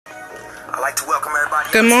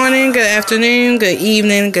Good morning, good afternoon, good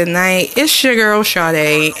evening, good night. It's your girl,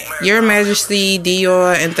 Sade, Your Majesty,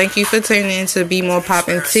 Dior, and thank you for tuning in to Be More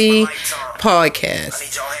Poppin' Tea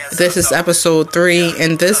podcast. This is episode 3,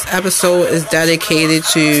 and this episode is dedicated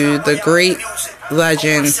to the great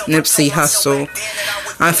legend, Nipsey Hussle.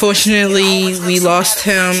 Unfortunately, we lost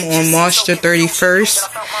him on March the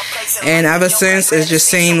 31st, and ever since, it just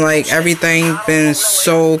seemed like everything been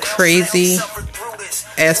so crazy.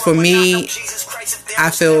 As for me,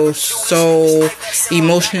 I feel so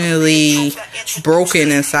emotionally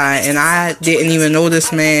broken inside, and I didn't even know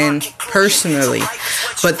this man personally,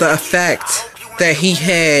 but the effect that he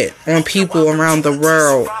had on people around the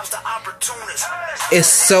world is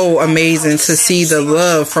so amazing to see. The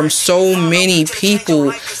love from so many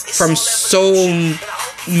people, from so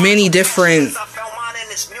many different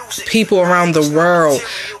people around the world,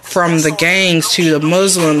 from the gangs to the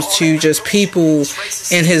Muslims to just people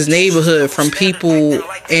in his neighborhood, from people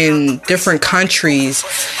in different countries.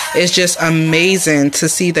 It's just amazing to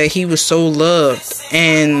see that he was so loved,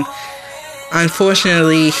 and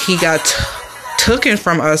unfortunately he got taken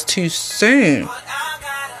from us too soon.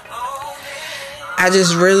 I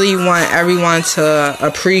just really want everyone to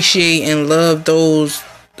appreciate and love those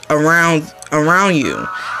around you.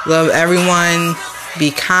 Love everyone,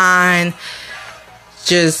 be kind.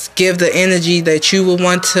 Just give the energy that you would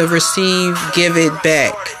want to receive, give it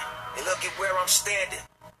back.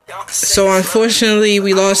 So unfortunately,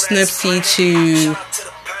 we lost Nipsey to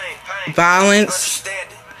violence.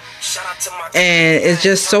 And it's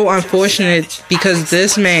just so unfortunate because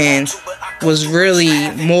this man was really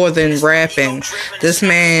more than rapping. This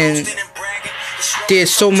man did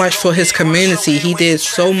so much for his community. He did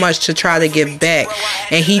so much to try to give back,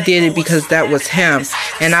 and he did it because that was him.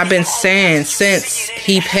 And I've been saying since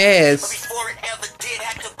he passed,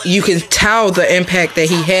 you can tell the impact that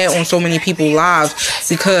he had on so many people's lives,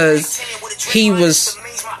 because he was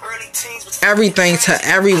everything to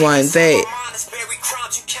everyone that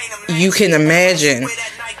you can imagine.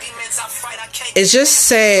 It's just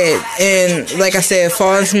sad, and like I said, as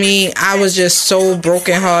far as me, I was just so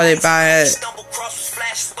brokenhearted by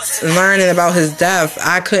learning about his death.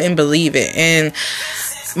 I couldn't believe it. And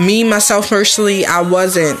me, myself, personally, I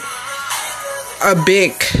wasn't a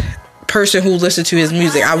big person who listened to his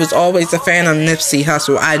music. I was always a fan of Nipsey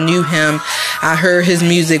Hussle. I knew him, I heard his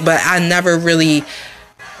music, but I never really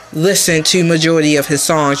listened to majority of his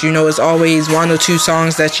songs. You know, it's always one or two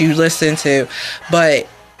songs that you listen to. But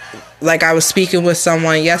like I was speaking with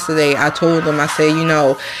someone yesterday, I told them, I said, you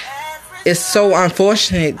know, it's so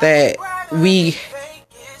unfortunate that we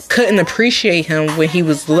couldn't appreciate him when he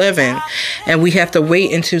was living, and we have to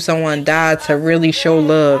wait until someone died to really show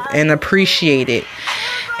love and appreciate it.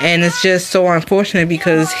 And it's just so unfortunate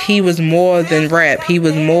because he was more than rap. He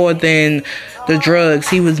was more than the drugs.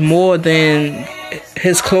 He was more than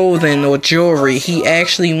his clothing or jewelry. He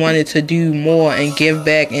actually wanted to do more and give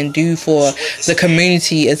back and do for the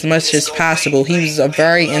community as much as possible. He was a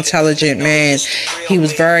very intelligent man. He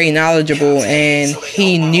was very knowledgeable, and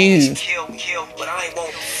he knew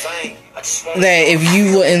that if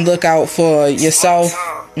you wouldn't look out for yourself,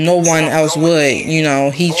 no one else would. You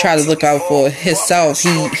know, he tried to look out for himself.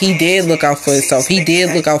 He did look out for himself. He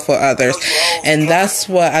did look out for others. And that's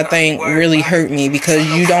what I think really hurt me, because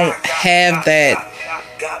you don't have that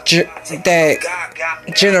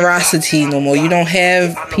generosity no more. You don't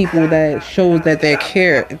have people that shows that they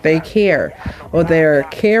care, or they're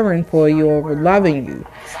caring for you or loving you.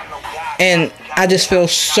 And I just feel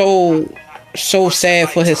so sad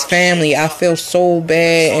for his family. I feel so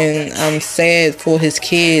bad, and I'm sad for his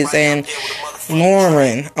kids. And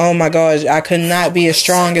Lauren, oh my gosh, I could not be as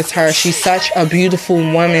strong as her. She's such a beautiful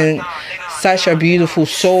woman, such a beautiful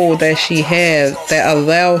soul that she has that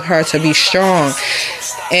allowed her to be strong.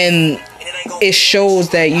 And it shows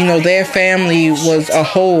that, you know, their family was a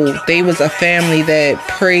whole. They was a family that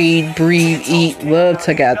prayed, breathed, eat, loved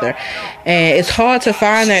together. And it's hard to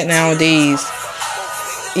find that nowadays.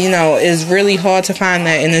 You know, it's really hard to find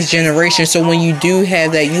that in this generation. So when you do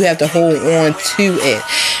have that, you have to hold on to it.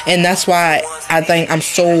 And that's why I think I'm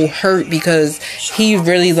so hurt, because he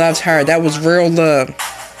really loves her. That was real love.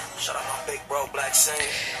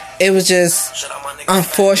 It was just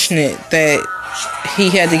unfortunate that he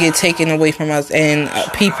had to get taken away from us, and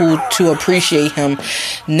people to appreciate him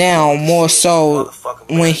now more so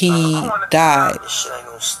when he died.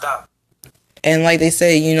 And like they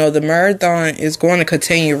say, you know, the marathon is going to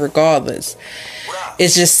continue regardless.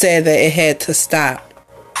 It's just sad that it had to stop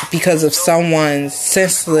because of someone's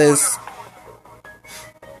senseless.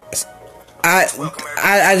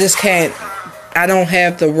 I just can't I don't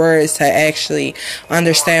have the words to actually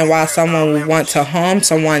understand why someone would want to harm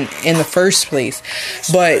someone in the first place.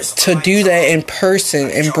 But to do that in person,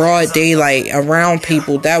 in broad daylight, around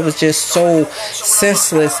people, that was just so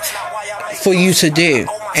senseless for you to do.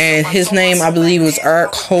 And his name, I believe, was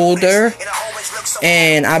Eric Holder.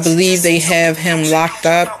 And I believe they have him locked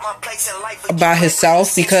up by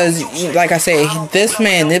himself because, like I said, this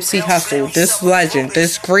man, Nipsey Hussle, this legend,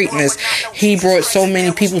 this greatness, he brought so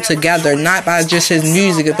many people together, not by just his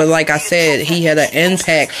music, but like I said, he had an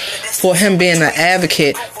impact for him being an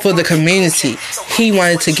advocate for the community. He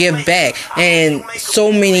wanted to give back, and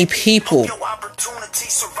so many people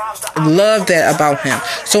love that about him.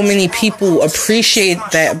 So many people appreciate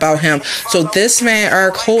that about him. So this man,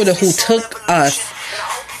 Eric Holder, who took us,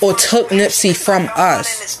 or took Nipsey from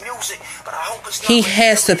us, he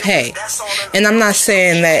has to pay. And I'm not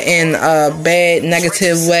saying that in a bad,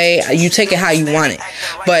 negative way. You take it how you want it.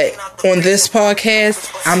 But on this podcast,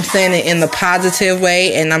 I'm saying it in the positive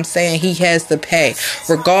way, and I'm saying he has to pay.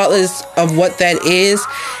 Regardless of what that is,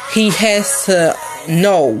 he has to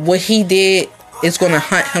know what he did is going to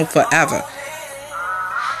haunt him forever.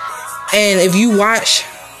 And if you watch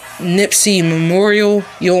Nipsey Memorial,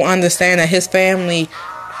 you'll understand that his family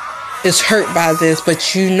is hurt by this,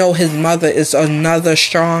 but you know his mother is another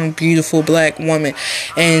strong, beautiful black woman.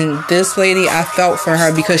 And this lady, I felt for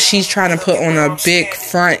her because she's trying to put on a big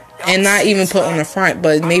front, and not even put on the front,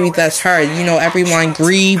 but maybe that's her. You know, everyone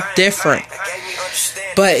grieve different.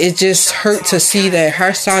 But it just hurt to see that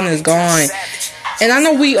her son is gone. And I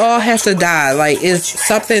know we all have to die. Like, it's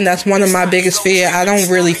something that's one of my biggest fears. I don't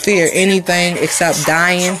really fear anything except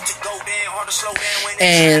dying.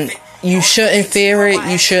 And you shouldn't fear it.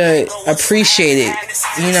 You should appreciate it.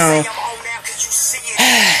 You know,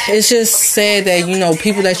 it's just sad that, you know,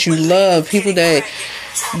 people that you love, people that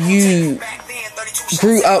you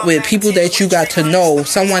grew up with, people that you got to know,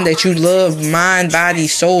 someone that you love, mind, body,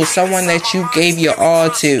 soul, someone that you gave your all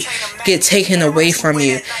to, get taken away from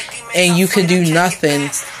you. And you can do nothing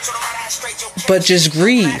but just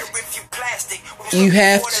grieve. You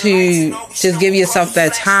have to just give yourself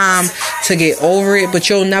that time to get over it, but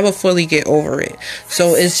you'll never fully get over it.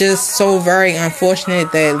 So it's just so very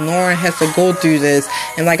unfortunate that Lauren has to go through this.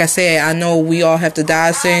 And like I said, I know we all have to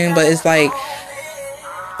die soon, but it's like,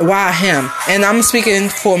 why him? And I'm speaking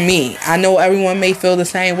for me. I know everyone may feel the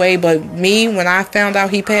same way, but me, when I found out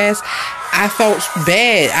he passed, I felt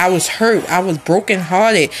bad. I was hurt. I was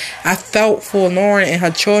brokenhearted. I felt for Lauren and her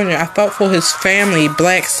children. I felt for his family,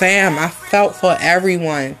 Black Sam. I felt for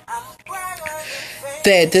everyone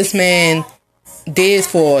that this man did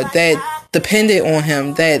for, that depended on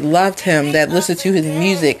him, that loved him, that listened to his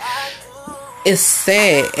music. It's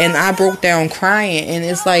sad, and I broke down crying, and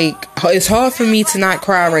it's like, it's hard for me to not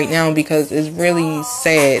cry right now because it's really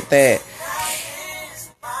sad that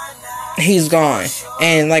he's gone.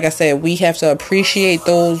 And like I said, we have to appreciate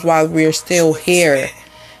those while we're still here.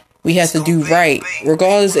 We have to do right,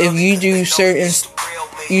 regardless if you do certain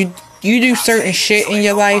you do certain shit in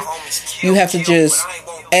your life. You have to just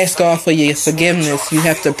ask God for your forgiveness. You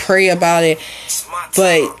have to pray about it,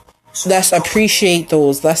 but let's appreciate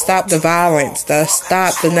those. Let's stop the violence. Let's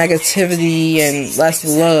stop the negativity, and let's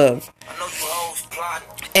love.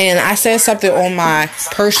 And I said something on my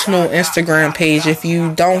personal Instagram page. If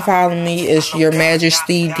you don't follow me, it's Your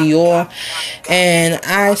Majesty Dior. And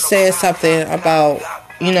I said something about,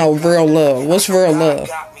 you know, real love. What's real love?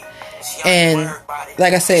 And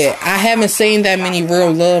like I said, I haven't seen that many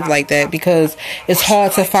real love like that because it's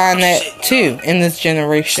hard to find that too in this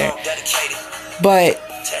generation. But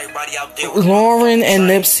Lauren and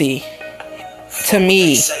Nipsey, to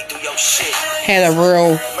me, had a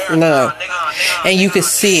real love, and you could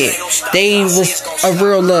see it. They was a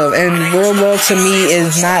real love, and real love to me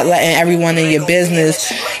is not letting everyone in your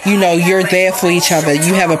business. You know, you're there for each other.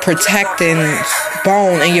 You have a protecting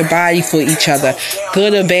bone in your body for each other.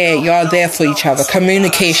 Good or bad, y'all there for each other.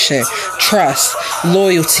 Communication, trust,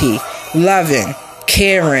 loyalty, loving,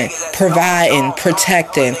 caring, providing,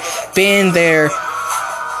 protecting, being there.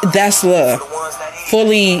 That's love.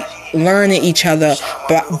 Fully learning each other,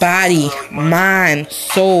 body, mind,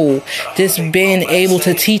 soul. Just being able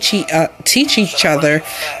to teach each other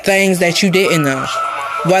things that you didn't know.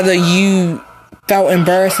 Whether you felt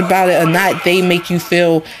embarrassed about it or not, they make you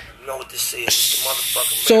feel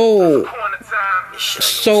so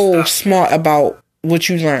smart about what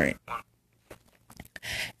you learned.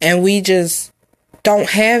 And we just don't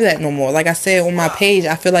have that no more. Like I said on my page,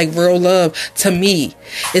 I feel like real love to me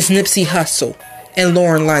is Nipsey Hussle and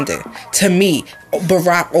Lauren London. To me,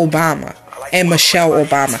 Barack Obama. and Michelle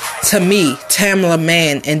Obama. To me, Tamala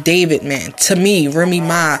Mann and David Mann. To me, Remy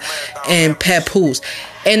Ma and Papoose.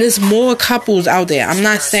 And there's more couples out there. I'm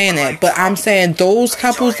not saying that, but I'm saying those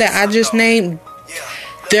couples that I just named,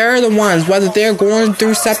 they're the ones, whether they're going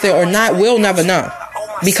through something or not, we'll never know.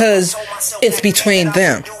 Because it's between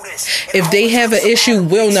them. If they have an issue,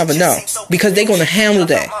 we'll never know. Because they're going to handle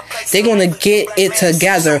that. They're going to get it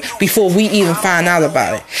together before we even find out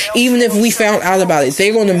about it. Even if we found out about it,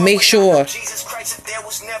 they're going to make sure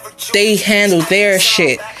they handle their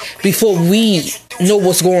shit before we know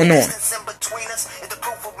what's going on.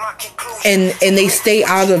 And they stay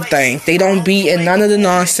out of things. They don't be in none of the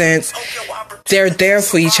nonsense. They're there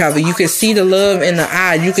for each other. You can see the love in the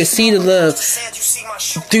eye. You can see the love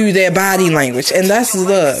through their body language. And that's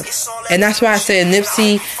love. And that's why I said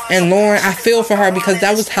Nipsey and Lauren, I feel for her because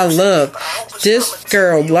that was her love. This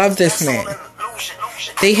girl loved this man.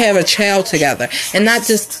 They have a child together. And not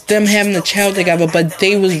just them having a child together, but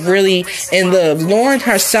they was really in love. Lauren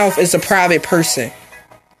herself is a private person.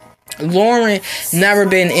 Lauren never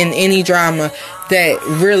been in any drama that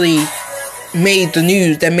really made the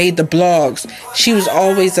news, that made the blogs. She was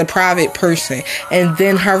always a private person. And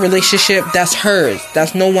then her relationship, that's hers.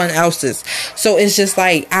 That's no one else's. So it's just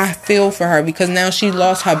like, I feel for her because now she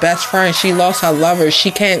lost her best friend. She lost her lover.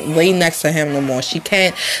 She can't lay next to him no more. She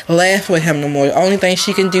can't laugh with him no more. The only thing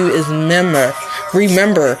she can do is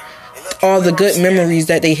remember all the good memories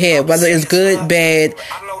that they had. Whether it's good, bad,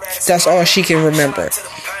 that's all she can remember.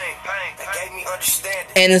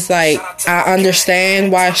 And it's like, I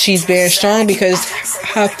understand why she's being strong because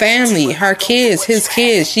her family, her kids, his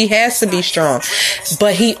kids, she has to be strong.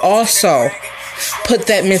 But he also put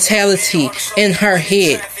that mentality in her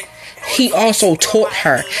head. He also taught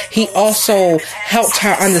her. He also helped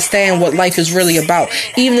her understand what life is really about.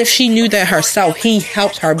 Even if she knew that herself, he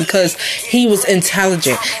helped her because he was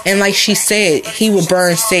intelligent. And like she said, he would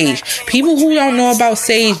burn sage. People who don't know about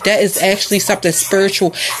sage, that is actually something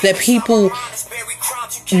spiritual that people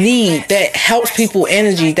need, that helps people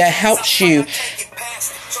energy, that helps you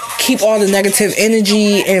keep all the negative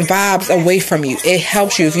energy and vibes away from you. It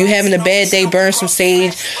helps you. If you're having a bad day, burn some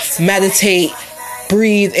sage, meditate,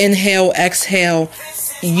 breathe, inhale, exhale.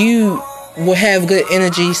 You will have good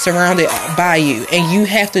energy surrounded by you. And you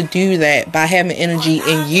have to do that by having energy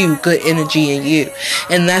in you, good energy in you.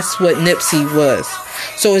 And that's what Nipsey was.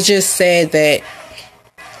 So it's just sad that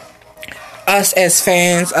us as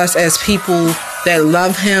fans, us as people that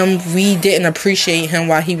love him, we didn't appreciate him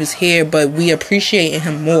while he was here, but we appreciated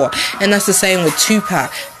him more. And that's the same with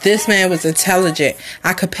Tupac. This man was intelligent.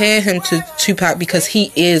 I compare him to Tupac because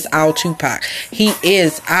he is our Tupac. He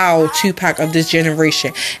is our Tupac of this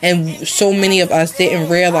generation. And so many of us didn't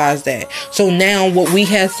realize that. So now what we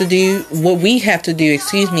have to do,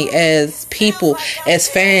 as people, as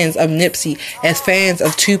fans of Nipsey, as fans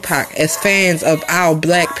of Tupac, as fans of our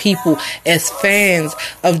black people, as fans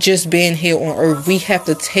of just being here on earth, we have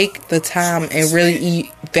to take the time and really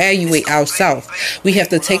evaluate ourselves. We have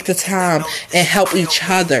to take the time and help each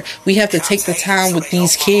other. We have to take the time with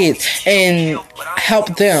these kids and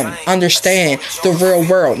help them understand the real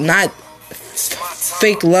world, not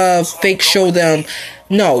fake love, fake show them.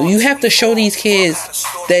 No, you have to show these kids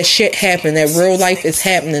that shit happened, that real life is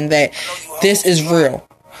happening, that this is real.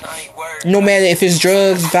 No matter if it's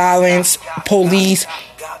drugs, violence, police,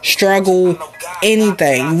 struggle,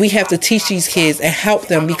 anything, we have to teach these kids and help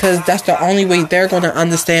them because that's the only way they're going to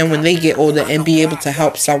understand when they get older and be able to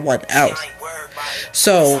help someone else.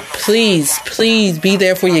 So please be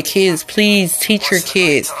there for your kids. Please teach your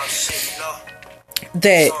kids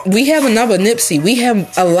that we have another Nipsey. We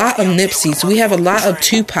have a lot of Nipseys. We have a lot of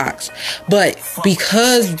Tupacs. But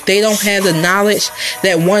because they don't have the knowledge,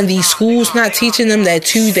 that one, these schools not teaching them, that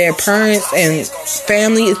two, their parents and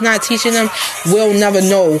family is not teaching them, we'll never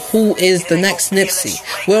know who is the next Nipsey.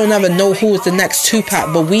 We'll never know who is the next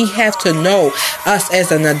Tupac. But we have to know, us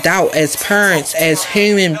as an adult, as parents, as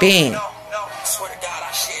human beings,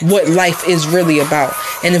 what life is really about.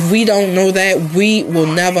 And if we don't know that, we will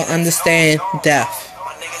never understand death.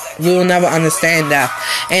 We will never understand death.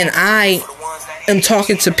 And I am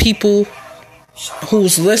talking to people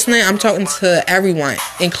who's listening. I'm talking to everyone,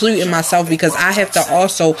 including myself, because I have to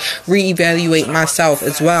also reevaluate myself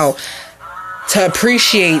as well to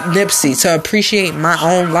appreciate Nipsey, to appreciate my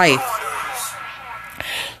own life.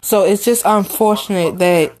 So it's just unfortunate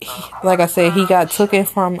that, like I said, he got taken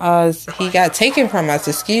from us,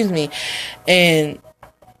 and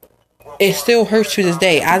it still hurts to this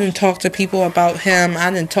day. I didn't talk to people about him. I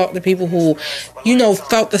didn't talk to people who,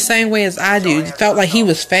 felt the same way as I do. Felt like he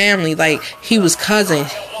was family, like he was cousin,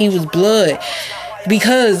 he was blood,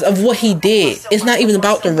 because of what he did. It's not even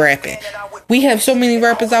about the rapping. We have so many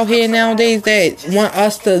rappers out here nowadays that want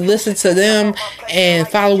us to listen to them and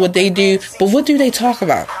follow what they do. But what do they talk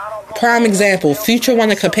about? Prime example, Future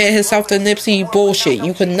want to compare himself to Nipsey. Bullshit.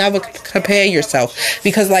 You could never compare yourself.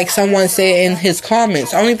 Because like someone said in his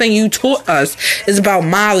comments, the only thing you taught us is about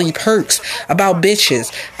Molly, perks, about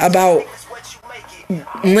bitches, about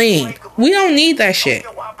lean. We don't need that shit.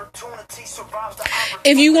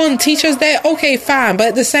 If you want to teach us that, okay, fine. But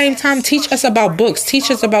at the same time, teach us about books. Teach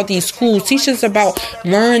us about these schools. Teach us about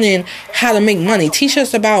learning how to make money. Teach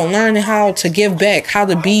us about learning how to give back, how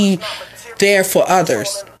to be there for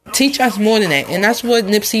others. Teach us more than that. And that's what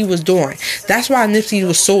Nipsey was doing. That's why Nipsey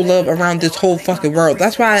was so loved around this whole fucking world.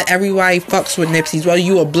 That's why everybody fucks with Nipsey. Whether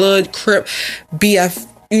you a blood, crip, BF,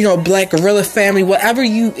 Black Gorilla family, whatever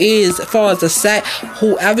you is, as far as a set,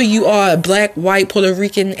 whoever you are, black, white, Puerto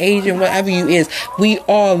Rican, Asian, whatever you is, we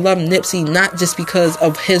all love Nipsey, not just because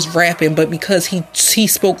of his rapping, but because he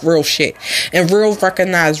spoke real shit. And real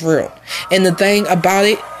recognized real. And the thing about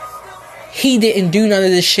it, he didn't do none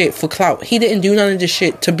of this shit for clout. He didn't do none of this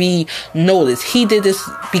shit to be noticed. He did this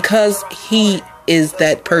because he is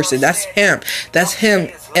that person. That's him. That's him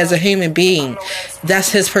as a human being. That's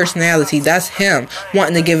his personality. That's him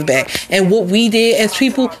wanting to give back. And what we did as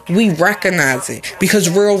people, we recognize it. Because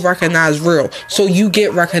real recognize real. So you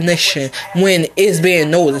get recognition when it's being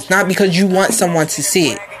noticed. Not because you want someone to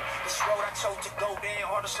see it.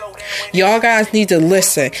 Y'all guys need to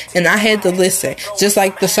listen. And I had to listen. Just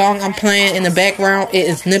like the song I'm playing in the background, it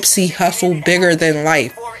is Nipsey Hussle, Bigger Than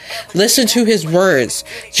Life. Listen to his words.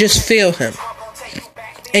 Just feel him.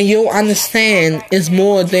 And you'll understand it's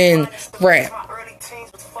more than rap.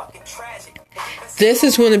 This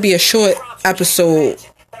is going to be a short episode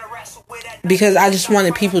because I just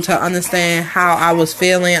wanted people to understand how I was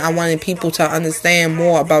feeling. I wanted people to understand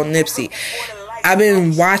more about Nipsey. I've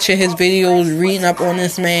been watching his videos, reading up on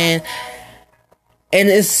this man, and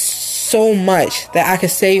it's so much that I could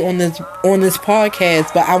say on this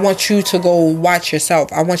podcast, but I want you to go watch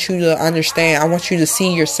yourself. I want you to understand. I want you to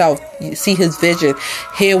see yourself, see his vision,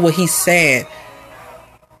 hear what he's saying,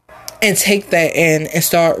 and take that in and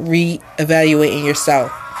start re-evaluating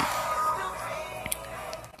yourself.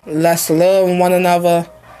 Let's love one another.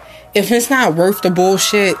 If it's not worth the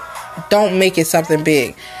bullshit, don't make it something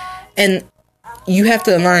big. And you have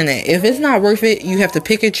to learn that. If it's not worth it, you have to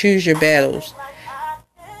pick and choose your battles.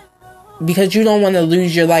 Because you don't want to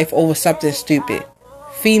lose your life over something stupid.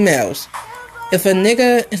 Females, if a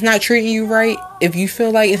nigga is not treating you right, if you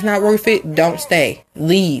feel like it's not worth it, don't stay.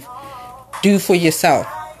 Leave. Do for yourself.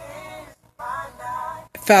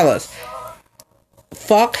 Fellas,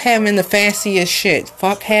 fuck having the fanciest shit.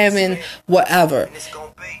 Fuck having whatever.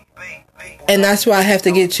 And that's why I have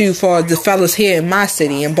to get to for the fellas here in my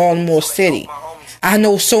city, in Baltimore City. I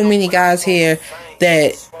know so many guys here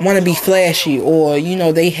that want to be flashy, or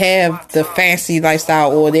they have the fancy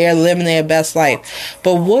lifestyle, or they're living their best life.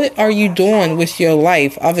 But what are you doing with your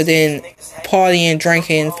life other than partying,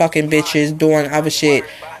 drinking, fucking bitches, doing other shit?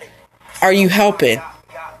 Are you helping?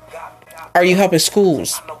 Are you helping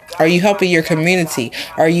schools? Are you helping your community?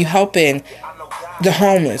 Are you helping the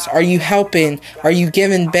homeless? Are you helping? Are you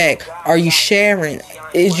giving back? Are you sharing?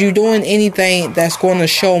 Is you doing anything that's going to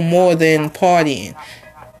show more than partying?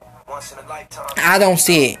 I don't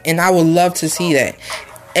see it, and I would love to see that.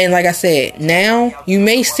 And like I said, now you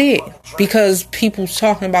may see it because people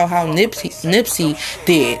talking about how Nipsey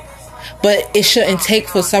did. But it shouldn't take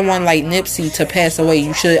for someone like Nipsey to pass away.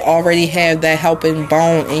 You should already have that helping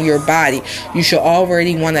bone in your body. You should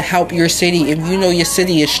already want to help your city. If you know your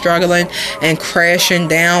city is struggling and crashing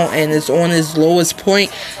down and it's on its lowest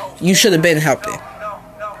point, you should have been helping.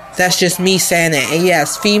 That's just me saying that. And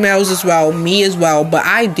yes, females as well, me as well, but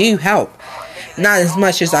I do help. Not as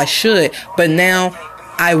much as I should, but now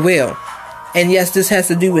I will. And yes, this has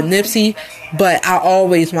to do with Nipsey, but I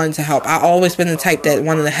always wanted to help. I always been the type that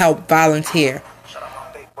wanted to help volunteer.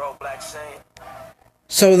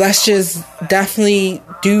 So let's just definitely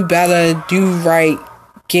do better, do right,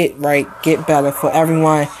 get better for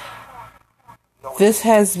everyone. This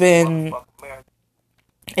has been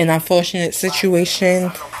an unfortunate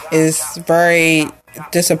situation. It's very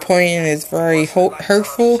disappointing. It's very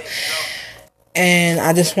hurtful. And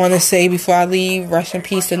I just want to say before I leave, rest in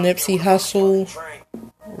peace to Nipsey Hussle.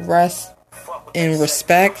 Rest in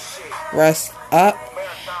respect. Rest up.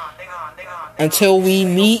 Until we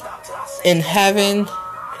meet in heaven.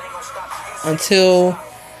 Until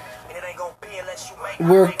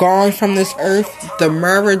we're gone from this earth, the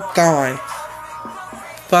marathon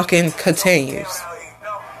fucking continues.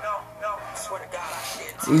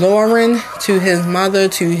 Lauren, to his mother,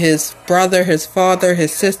 to his brother, his father,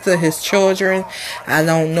 his sister, his children. I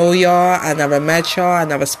don't know y'all. I never met y'all. I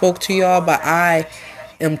never spoke to y'all. But I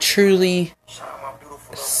am truly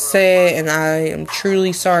sad and I am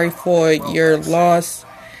truly sorry for your loss.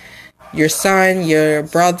 Your son, your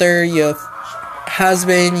brother, your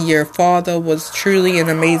husband, your father was truly an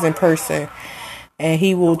amazing person. And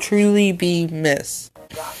he will truly be missed.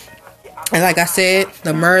 And like I said,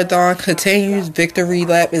 the marathon continues. Victory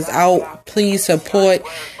Lap is out. Please support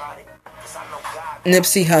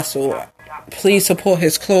Nipsey Hussle. Please support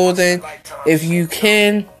his clothing. If you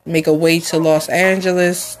can, make a way to Los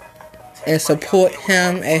Angeles and support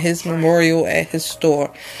him at his memorial at his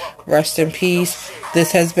store. Rest in peace.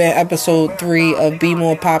 This has been episode 3 of Be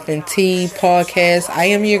More Poppin' Tea podcast. I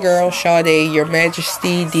am your girl, Sade, your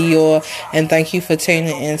Majesty Dior, and thank you for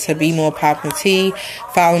tuning in to Be More Poppin' Tea.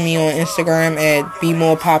 Follow me on Instagram at Be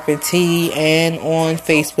More Poppin' Tea and on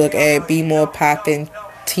Facebook at Be More Poppin'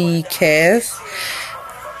 Tea Cast.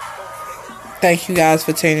 Thank you guys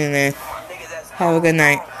for tuning in. Have a good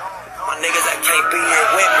night. My niggas that can't be here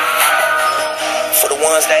with me. For the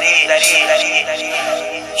ones that is.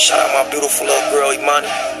 Shout out my beautiful little girl, Imani.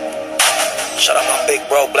 Shout out my big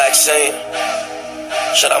bro, Black Sam.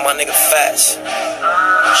 Shout out my nigga, Fats.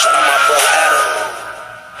 Shout out my bro, Adam.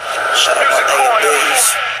 Shout out my A&Bs.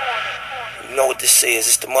 You know what this is.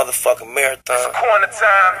 It's the motherfucking marathon.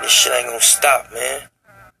 This shit ain't gonna stop, man.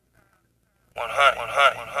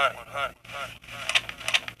 100.